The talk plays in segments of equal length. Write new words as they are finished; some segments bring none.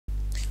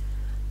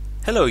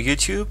Hello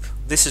YouTube,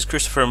 this is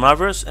Christopher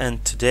Mavros,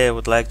 and today I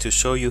would like to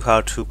show you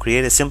how to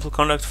create a simple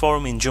contact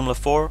form in Joomla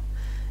 4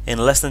 in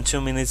less than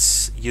 2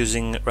 minutes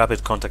using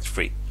Rapid Contact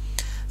Free.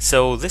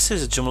 So this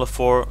is a Joomla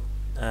 4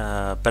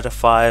 beta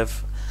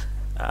 5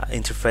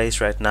 interface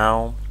right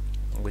now,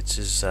 which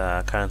is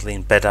currently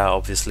in beta.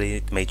 Obviously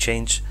it may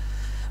change,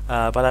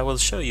 but I will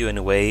show you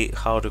anyway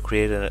how to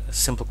create a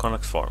simple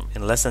contact form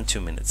in less than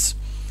 2 minutes.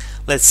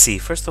 Let's see,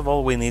 first of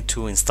all we need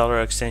to install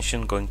our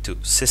extension, going to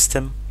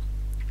System,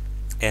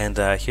 and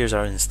here's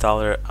our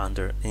installer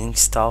under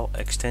Install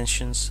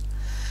Extensions.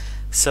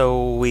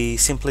 So we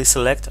simply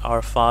select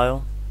our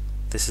file.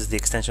 This is the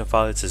extension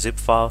file, it's a zip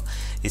file,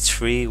 it's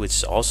free, which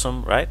is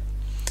awesome, right?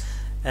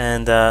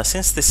 And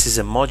since this is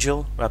a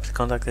module, Rapid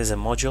Contact is a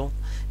module,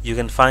 you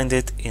can find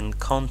it in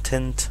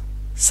Content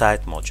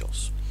Site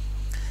Modules.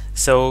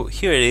 So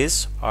here it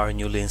is, our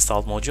newly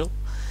installed module,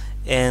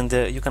 and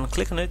you can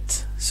click on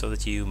it so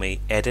that you may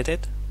edit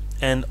it.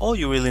 And all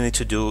you really need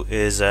to do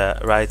is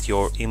write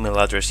your email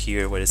address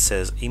here where it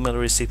says email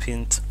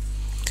recipient,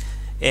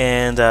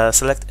 and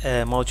select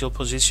a module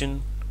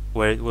position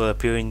where it will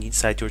appear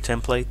inside your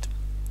template.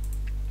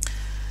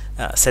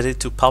 Set it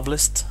to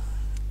published,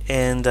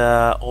 and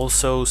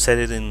also set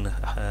it in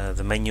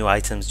the menu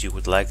items you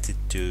would like it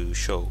to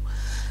show.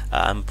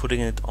 I'm putting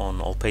it on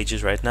all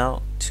pages right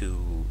now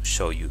to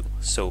show you.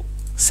 So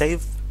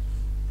save,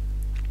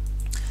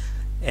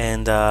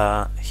 and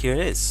here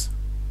it is.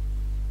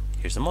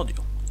 Here's the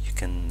module. You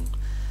can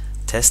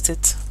test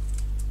it,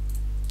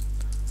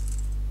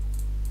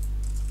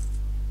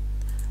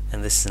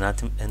 and this is an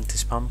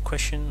anti-spam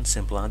question,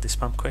 simple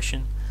anti-spam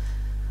question.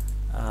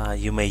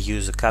 You may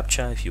use a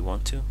captcha if you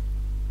want to.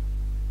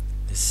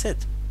 This is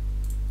it.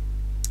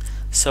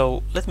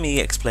 So let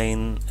me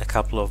explain a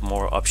couple of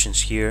more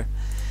options here.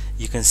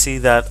 You can see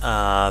that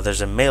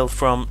there's a mail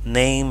from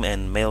name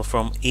and mail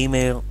from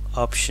email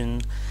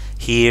option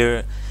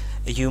here.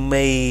 You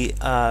may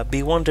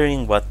be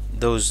wondering what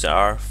those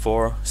are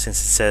for,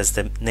 since it says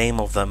the name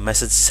of the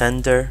message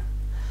sender.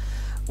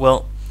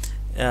 Well,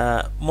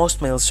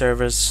 most mail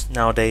servers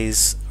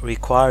nowadays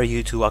require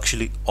you to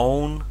actually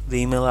own the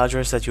email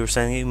address that you're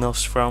sending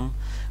emails from,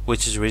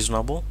 which is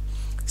reasonable.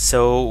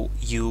 So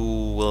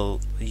you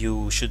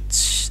should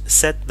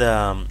set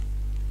the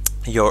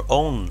your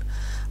own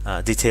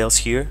details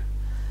here,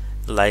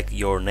 like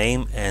your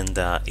name and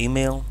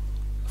email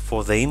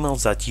for the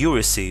emails that you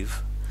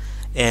receive,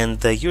 and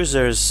the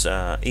user's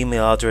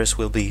email address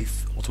will be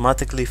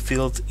automatically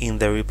filled in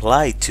the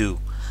reply to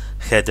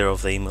header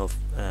of the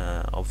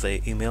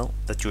email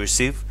that you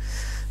receive.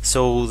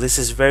 So this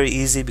is very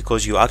easy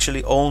because you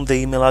actually own the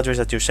email address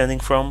that you're sending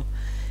from,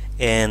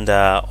 and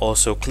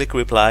also click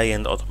reply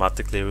and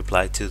automatically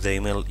reply to the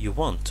email you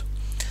want.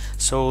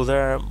 So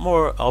there are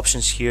more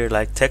options here,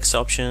 like text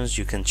options.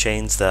 You can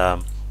change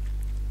the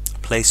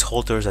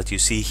placeholders that you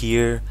see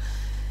here,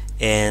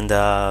 and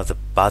the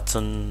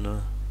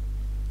button.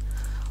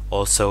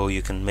 Also,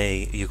 you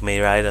may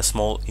write a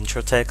small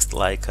intro text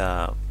like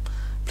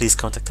please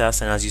contact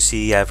us, and as you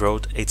see I've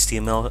wrote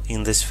HTML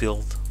in this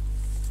field.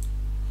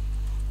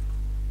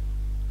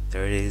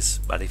 There it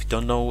is. But if you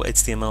don't know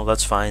HTML,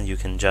 that's fine, you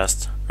can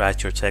just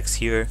write your text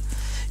here.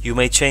 You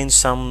may change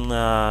some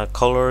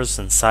colors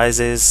and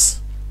sizes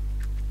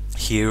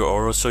here,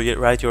 or also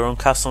write your own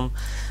custom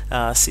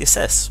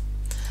CSS.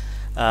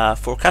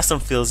 For custom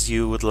fields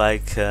you would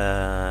like,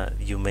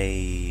 you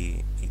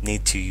may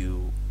need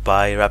to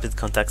buy Rapid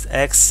Contact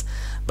X,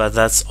 but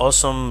that's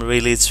awesome.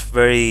 Really, it's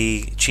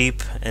very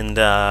cheap, and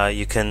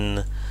you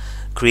can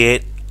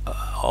create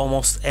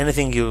almost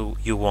anything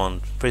you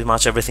want. Pretty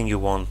much everything you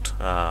want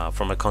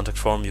from a contact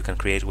form you can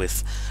create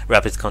with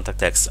Rapid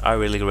Contact X. I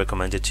really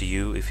recommend it to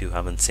you if you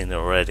haven't seen it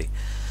already.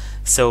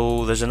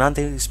 So there's an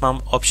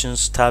anti-spam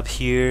options tab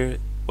here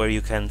where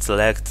you can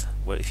select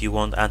if you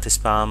want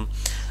anti-spam,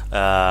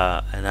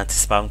 an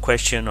anti-spam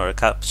question, or a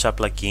captcha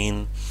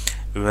plugin.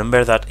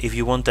 Remember that if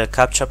you want a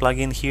captcha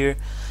plugin here,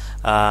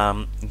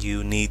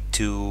 you need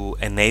to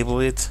enable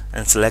it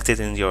and select it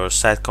in your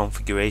site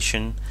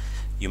configuration.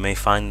 You may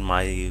find on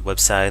my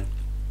website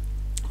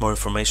more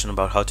information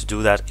about how to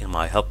do that in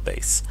my help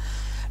base.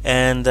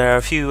 And there are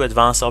a few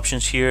advanced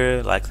options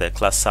here, like the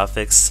class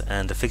suffix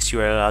and the fixed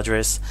URL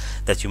address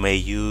that you may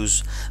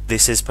use.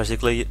 This is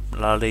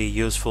particularly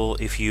useful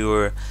if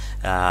you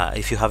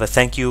have a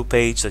thank you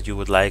page that you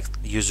would like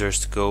users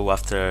to go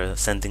after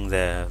sending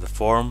the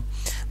form.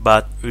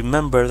 But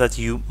remember that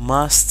you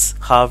must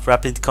have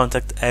Rapid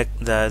Contact,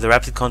 the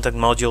Rapid Contact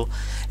module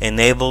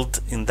enabled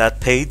in that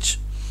page,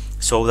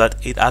 so that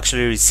it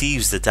actually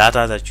receives the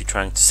data that you're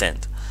trying to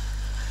send.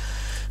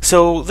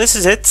 So this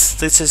is it.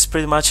 This is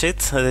pretty much it.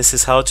 This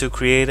is how to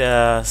create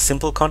a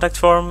simple contact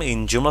form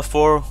in Joomla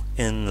 4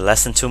 in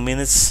less than 2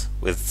 minutes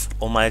with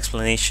all my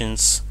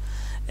explanations,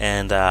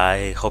 and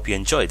I hope you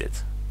enjoyed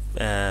it.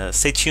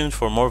 Stay tuned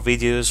for more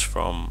videos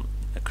from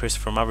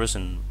Christopher Mavros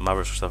and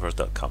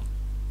mavroschristopher.com.